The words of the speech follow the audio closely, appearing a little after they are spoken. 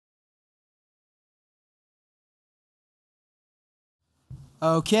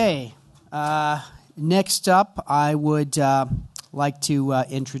Okay. Next up, I would like to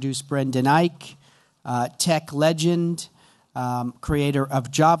introduce Brendan Eich, tech legend, creator of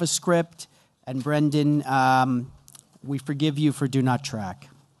JavaScript. And Brendan, we forgive you for do not track.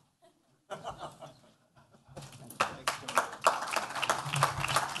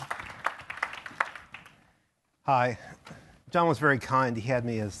 Hi. John was very kind. He had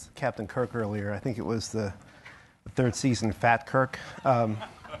me as Captain Kirk earlier. I think it was the third season Fat Kirk, that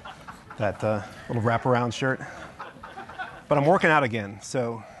little wraparound shirt. But I'm working out again,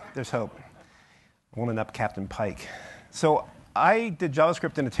 so there's hope. I won't end up Captain Pike. So I did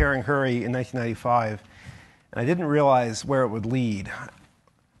JavaScript in a tearing hurry in 1995, and I didn't realize where it would lead.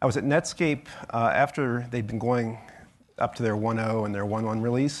 I was at Netscape after they'd been going up to their 1.0 and their 1.1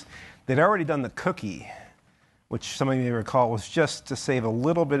 release. They'd already done the cookie, which some of you may recall was just to save a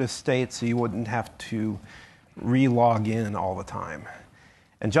little bit of state so you wouldn't have to re-log in all the time.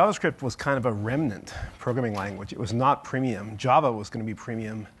 And JavaScript was kind of a remnant programming language. It was not premium. Java was going to be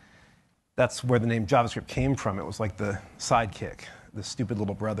premium. That's where the name JavaScript came from. It was like the sidekick, the stupid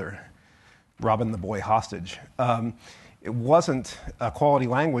little brother, robbing the boy hostage. It wasn't a quality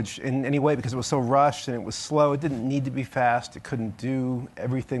language in any way because it was so rushed and it was slow. It didn't need to be fast. It couldn't do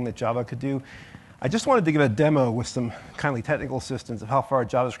everything that Java could do. I just wanted to give a demo with some kindly technical assistance of how far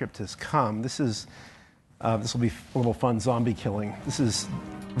JavaScript has come. This will be a little fun zombie killing. This is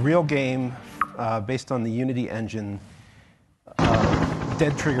real game based on the Unity engine,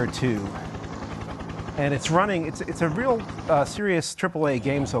 Dead Trigger 2. And it's running, it's a real serious AAA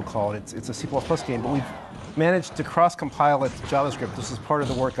game, so-called. It's a C++ game, but we've managed to cross-compile it to JavaScript. This is part of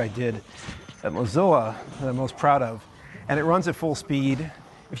the work I did at Mozilla that I'm most proud of. And it runs at full speed.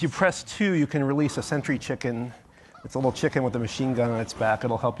 If you press 2, you can release a sentry chicken. It's a little chicken with a machine gun on its back.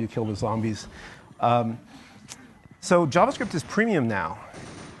 It'll help you kill the zombies. So JavaScript is premium now.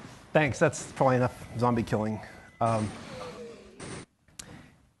 Thanks. That's probably enough zombie killing. I'm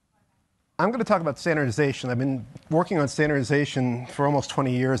going to talk about standardization. I've been working on standardization for almost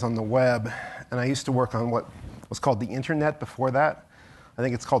 20 years on the web, and I used to work on what was called the internet before that. I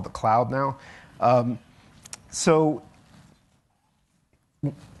think it's called the cloud now. So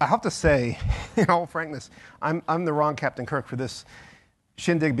I have to say, in all frankness, I'm the wrong Captain Kirk for this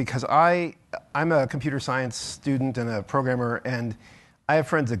shindig because I'm a computer science student and a programmer, and I have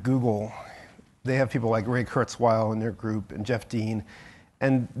friends at Google. They have people like Ray Kurzweil in their group and Jeff Dean,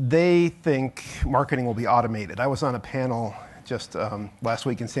 and they think marketing will be automated. I was on a panel just last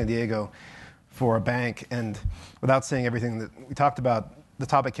week in San Diego for a bank, and without saying everything that we talked about, the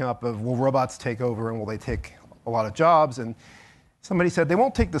topic came up of will robots take over and will they take a lot of jobs? And somebody said they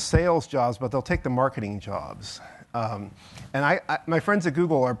won't take the sales jobs, but they'll take the marketing jobs. And my friends at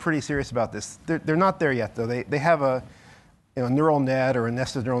Google are pretty serious about this. They're not there yet, though. They have a neural net or a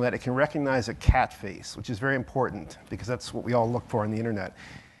nested neural net. It can recognize a cat face, which is very important because that's what we all look for on the internet.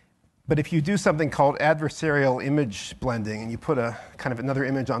 But if you do something called adversarial image blending and you put a kind of another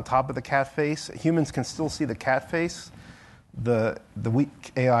image on top of the cat face, humans can still see the cat face. The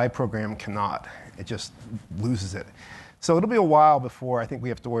weak AI program cannot. It just loses it. So it'll be a while before I think we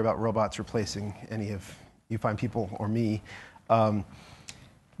have to worry about robots replacing any of you fine people or me.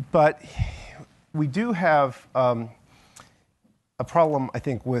 But we do have a problem, I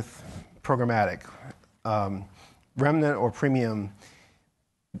think, with programmatic. Remnant or premium,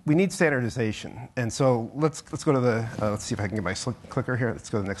 we need standardization. And so let's go to the, let's see if I can get my clicker here. Let's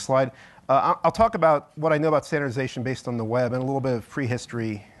go to the next slide. I'll talk about what I know about standardization based on the web and a little bit of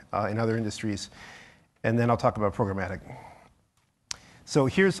prehistory in other industries. And then I'll talk about programmatic. So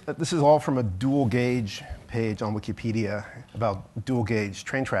this is all from a dual gauge page on Wikipedia about dual gauge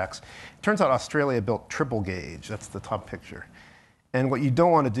train tracks. It turns out Australia built triple gauge. That's the top picture. And what you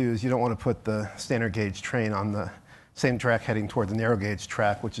don't want to do is you don't want to put the standard gauge train on the same track heading toward the narrow gauge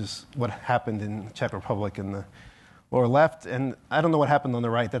track, which is what happened in the Czech Republic in the lower left. And I don't know what happened on the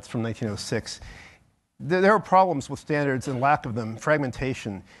right. That's from 1906. There are problems with standards and lack of them,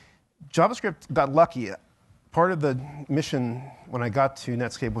 fragmentation. JavaScript got lucky. Part of the mission when I got to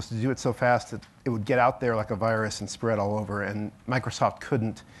Netscape was to do it so fast that it would get out there like a virus and spread all over, and Microsoft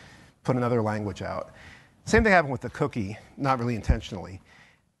couldn't put another language out. Same thing happened with the cookie, not really intentionally.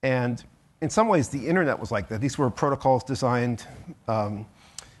 And in some ways, the internet was like that. These were protocols designed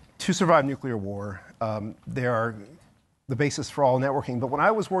to survive nuclear war. They are the basis for all networking. But when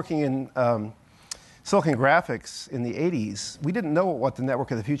I was working in Silicon Graphics in the 80s, we didn't know what the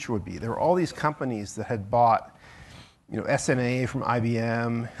network of the future would be. There were all these companies that had bought SMA from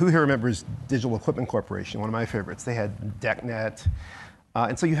IBM. Who here remembers Digital Equipment Corporation, one of my favorites? They had DECnet.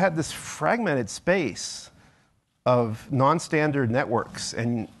 And so you had this fragmented space of non-standard networks.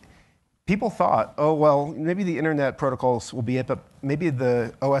 And people thought, oh, well, maybe the internet protocols will be it, but maybe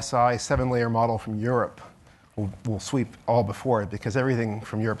the OSI 7-layer model from Europe will sweep all before it because everything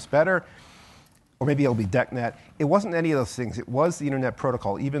from Europe's better. Or maybe it'll be DECnet. It wasn't any of those things. It was the internet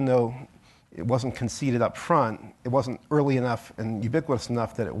protocol, even though it wasn't conceded up front. It wasn't early enough and ubiquitous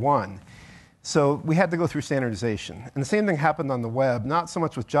enough that it won. So we had to go through standardization. And the same thing happened on the web, not so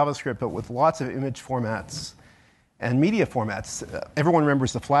much with JavaScript, but with lots of image formats and media formats. Everyone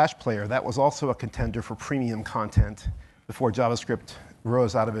remembers the Flash player. That was also a contender for premium content before JavaScript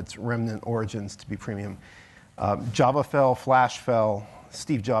rose out of its remnant origins to be premium. Java fell, Flash fell.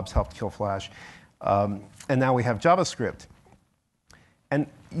 Steve Jobs helped kill Flash. And now we have JavaScript. And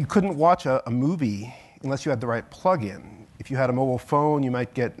you couldn't watch a movie unless you had the right plugin. If you had a mobile phone, you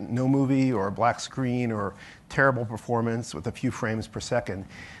might get no movie or a black screen or terrible performance with a few frames per second.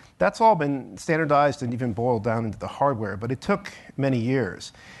 That's all been standardized and even boiled down into the hardware, but it took many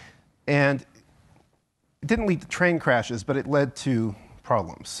years. And it didn't lead to train crashes, but it led to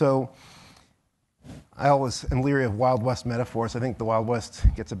problems. So I always am leery of Wild West metaphors. I think the Wild West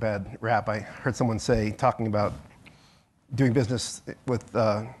gets a bad rap. I heard someone say, talking about doing business with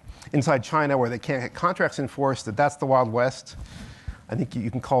inside China where they can't get contracts enforced, that's the Wild West. I think you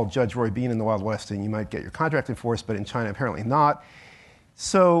can call Judge Roy Bean in the Wild West and you might get your contract enforced, but in China apparently not.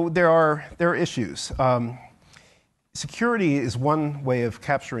 So there are issues. Security is one way of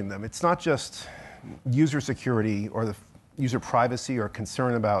capturing them. It's not just user security or the user privacy or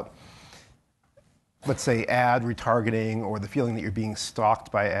concern about, let's say, ad retargeting or the feeling that you're being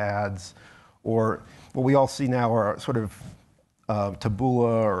stalked by ads, or what we all see now are sort of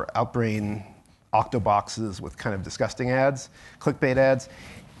Taboola or Outbrain octoboxes with kind of disgusting ads, clickbait ads.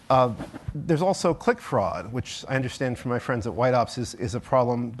 There's also click fraud, which I understand from my friends at White Ops is a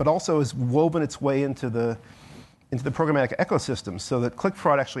problem, but also has woven its way into the programmatic ecosystem, so that click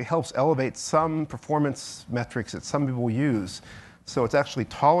fraud actually helps elevate some performance metrics that some people use. So it's actually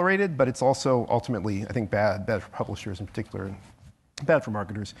tolerated, but it's also ultimately, I think, bad for publishers in particular, and bad for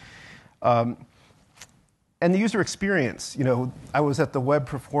marketers. And the user experience, I was at the Web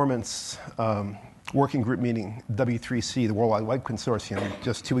Performance Working Group meeting, W3C, the World Wide Web Consortium,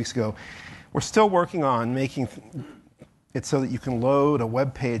 just 2 weeks ago. We're still working on making it so that you can load a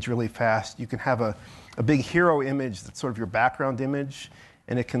web page really fast. You can have a big hero image that's sort of your background image,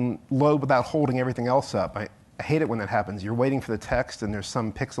 and it can load without holding everything else up. I hate it when that happens. You're waiting for the text, and there's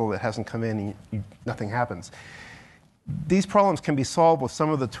some pixel that hasn't come in, and nothing happens. These problems can be solved with some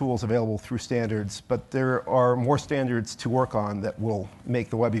of the tools available through standards, but there are more standards to work on that will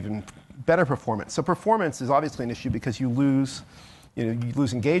make the web even better performance. So performance is obviously an issue because you lose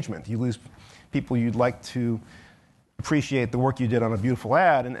engagement. You lose people you'd like to appreciate the work you did on a beautiful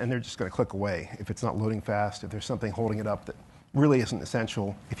ad, and they're just going to click away if it's not loading fast, if there's something holding it up that really isn't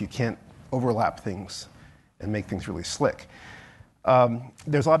essential, if you can't overlap things and make things really slick.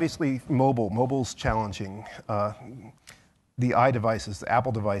 There's obviously mobile. Mobile's challenging. The iDevices, the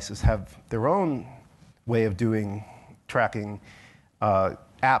Apple devices, have their own way of doing tracking.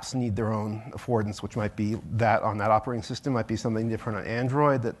 Apps need their own affordance, which might be that on that operating system, might be something different on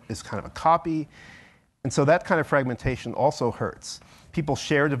Android that is kind of a copy. And so that kind of fragmentation also hurts. People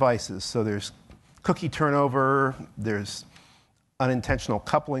share devices, so there's cookie turnover, there's unintentional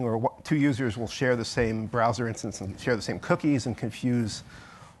coupling, or two users will share the same browser instance and share the same cookies and confuse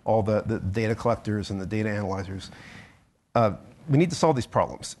all the data collectors and the data analyzers. We need to solve these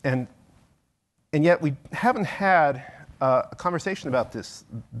problems. And yet we haven't had a conversation about this,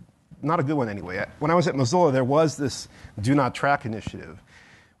 not a good one anyway. When I was at Mozilla, there was this Do Not Track initiative,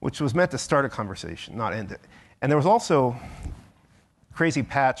 which was meant to start a conversation, not end it. And there was also a crazy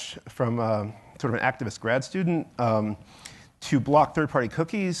patch from sort of an activist grad student to block third-party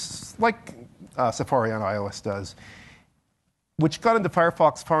cookies, like Safari on iOS does, which got into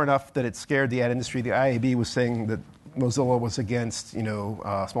Firefox far enough that it scared the ad industry. The IAB was saying that Mozilla was against,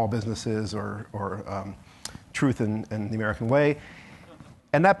 small businesses or truth in the American way.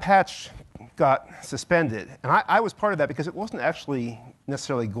 And that patch got suspended. And I was part of that because it wasn't actually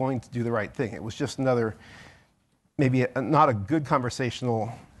necessarily going to do the right thing. It was just another, maybe not a good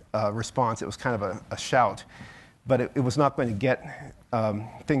conversational response. It was kind of a shout. But it was not going to get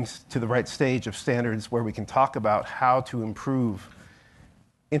things to the right stage of standards where we can talk about how to improve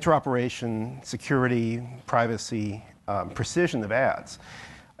interoperation, security, privacy, precision of ads.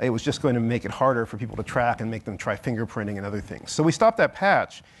 it was just going to make it harder for people to track and make them try fingerprinting and other things. So we stopped that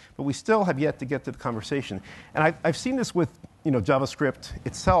patch, but we still have yet to get to the conversation. And I've seen this with JavaScript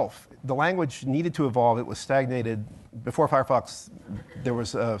itself. The language needed to evolve. It was stagnated. Before Firefox, there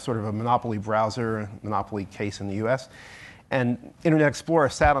was sort of a monopoly browser, monopoly case in the US. And Internet Explorer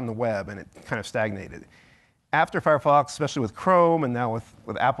sat on the web, and it kind of stagnated. After Firefox, especially with Chrome and now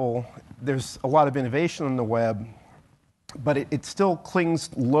with Apple, there's a lot of innovation on the web, but it still clings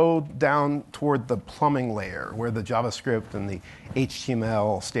low down toward the plumbing layer where the JavaScript and the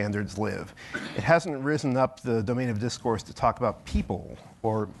HTML standards live. It hasn't risen up the domain of discourse to talk about people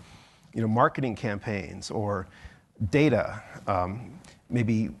or marketing campaigns or data,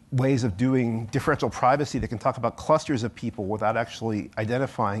 maybe ways of doing differential privacy that can talk about clusters of people without actually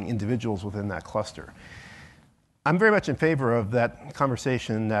identifying individuals within that cluster. I'm very much in favor of that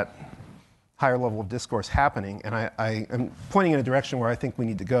conversation, that higher level of discourse happening, and I am pointing in a direction where I think we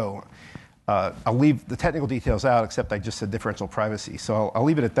need to go. I'll leave the technical details out, except I just said differential privacy, so I'll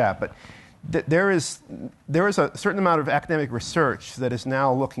leave it at that. But there is a certain amount of academic research that is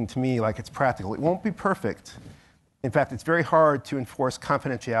now looking to me like it's practical. It won't be perfect. In fact, it's very hard to enforce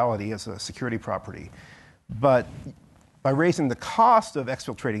confidentiality as a security property. But by raising the cost of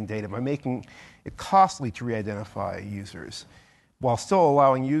exfiltrating data, by making it costly to re-identify users, while still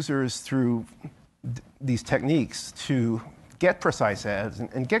allowing users through these techniques to get precise ads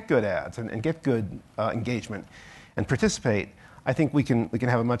and get good ads and get good engagement and participate, I think we can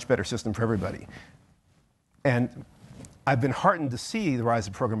have a much better system for everybody. And I've been heartened to see the rise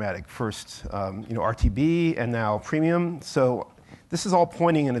of programmatic. First, RTB, and now premium. So this is all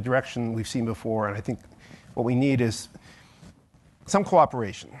pointing in a direction we've seen before, and I think what we need is some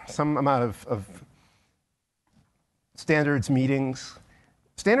cooperation, some amount of standards meetings.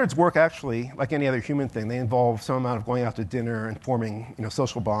 Standards work actually like any other human thing. They involve some amount of going out to dinner and forming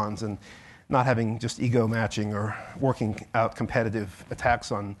social bonds and not having just ego matching or working out competitive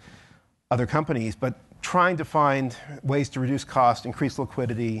attacks on other companies, but trying to find ways to reduce cost, increase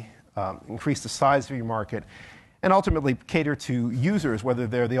liquidity, increase the size of your market, and ultimately cater to users, whether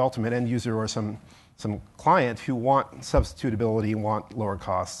they're the ultimate end user or some client who want substitutability, want lower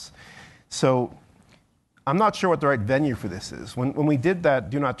costs. So I'm not sure what the right venue for this is. When we did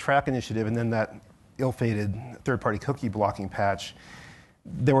that Do Not Track initiative and then that ill-fated third-party cookie blocking patch,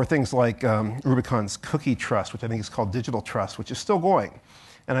 there were things like Rubicon's cookie trust, which I think is called digital trust, which is still going.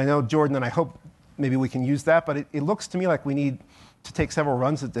 And I know, Jordan, and I hope maybe we can use that, but it looks to me like we need to take several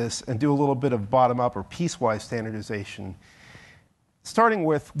runs at this and do a little bit of bottom-up or piecewise standardization, starting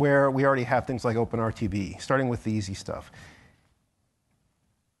with where we already have things like OpenRTB, starting with the easy stuff.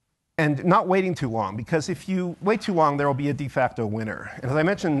 And not waiting too long, because if you wait too long, there will be a de facto winner. And as I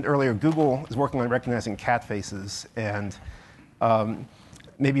mentioned earlier, Google is working on recognizing cat faces and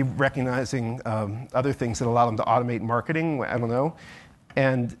maybe recognizing other things that allow them to automate marketing. I don't know.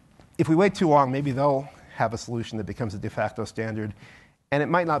 And if we wait too long, maybe they'll have a solution that becomes a de facto standard. And it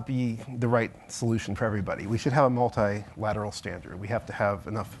might not be the right solution for everybody. We should have a multilateral standard. We have to have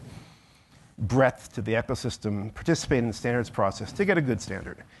enough breadth to the ecosystem, participate in the standards process to get a good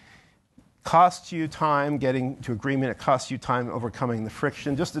standard. Costs you time getting to agreement. It costs you time overcoming the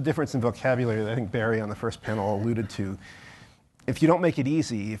friction. Just the difference in vocabulary that I think Barry on the first panel alluded to. If you don't make it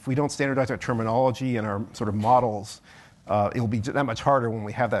easy, if we don't standardize our terminology and our sort of models, it will be that much harder when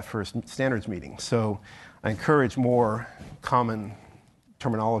we have that first standards meeting. So I encourage more common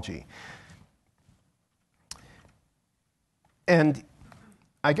terminology. And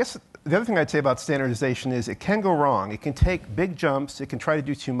I guess the other thing I'd say about standardization is it can go wrong. It can take big jumps. It can try to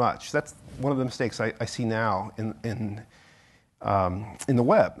do too much. That's one of the mistakes I see now in the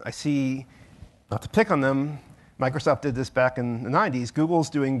web. I see, not to pick on them, Microsoft did this back in the 90s. Google's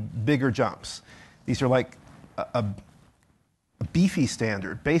doing bigger jumps. These are like a beefy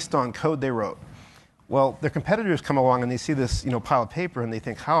standard based on code they wrote. Well, their competitors come along and they see this pile of paper and they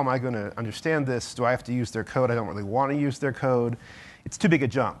think, how am I going to understand this? Do I have to use their code? I don't really want to use their code. It's too big a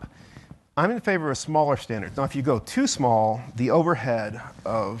jump. I'm in favor of smaller standards. Now, if you go too small, the overhead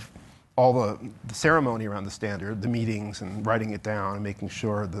of all the ceremony around the standard, the meetings and writing it down and making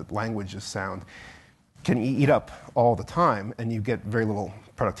sure the language is sound, can eat up all the time and you get very little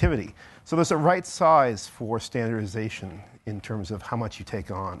productivity. So there's a right size for standardization in terms of how much you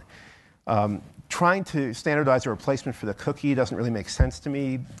take on. Trying to standardize a replacement for the cookie doesn't really make sense to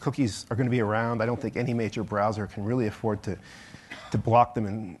me. Cookies are going to be around. I don't think any major browser can really afford to block them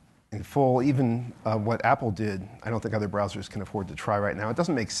in full. Even what Apple did, I don't think other browsers can afford to try right now. It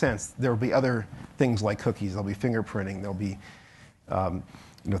doesn't make sense. There will be other things like cookies. There'll be fingerprinting. There'll be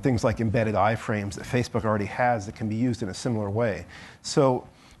things like embedded iframes that Facebook already has that can be used in a similar way. So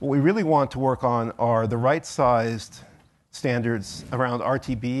What we really want to work on are the right-sized standards around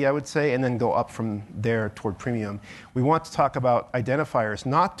RTB, I would say, and then go up from there toward premium. We want to talk about identifiers,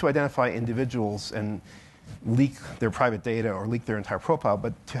 not to identify individuals and leak their private data or leak their entire profile,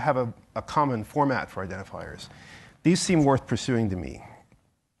 but to have a common format for identifiers. These seem worth pursuing to me.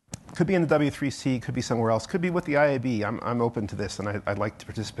 Could be in the W3C, could be somewhere else, could be with the IAB. I'm open to this, and I'd like to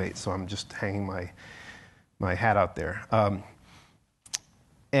participate, so I'm just hanging my hat out there.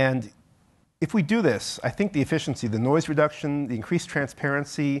 And if we do this, I think the efficiency, the noise reduction, the increased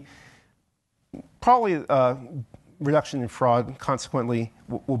transparency, probably reduction in fraud, consequently,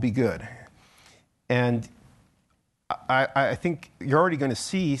 will be good. And I think you're already going to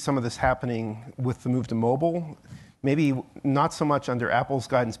see some of this happening with the move to mobile. Maybe not so much under Apple's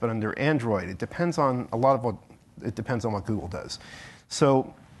guidance, but under Android. It depends on what Google does.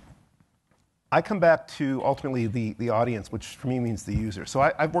 So I come back to ultimately the audience, which for me means the user. So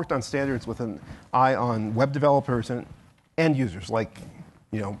I've worked on standards with an eye on web developers and end users, like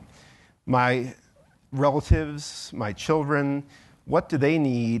my relatives, my children. What do they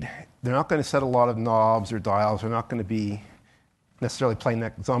need? They're not going to set a lot of knobs or dials. They're not going to be necessarily playing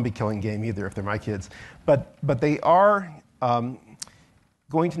that zombie killing game either if they're my kids. But they are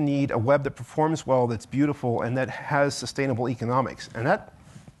going to need a web that performs well, that's beautiful, and that has sustainable economics. And that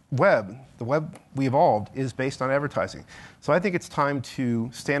web, the web we evolved, is based on advertising. So I think it's time to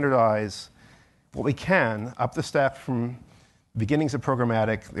standardize what we can up the stack from the beginnings of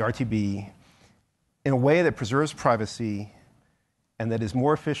programmatic, the RTB, in a way that preserves privacy and that is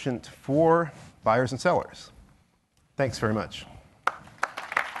more efficient for buyers and sellers. Thanks very much.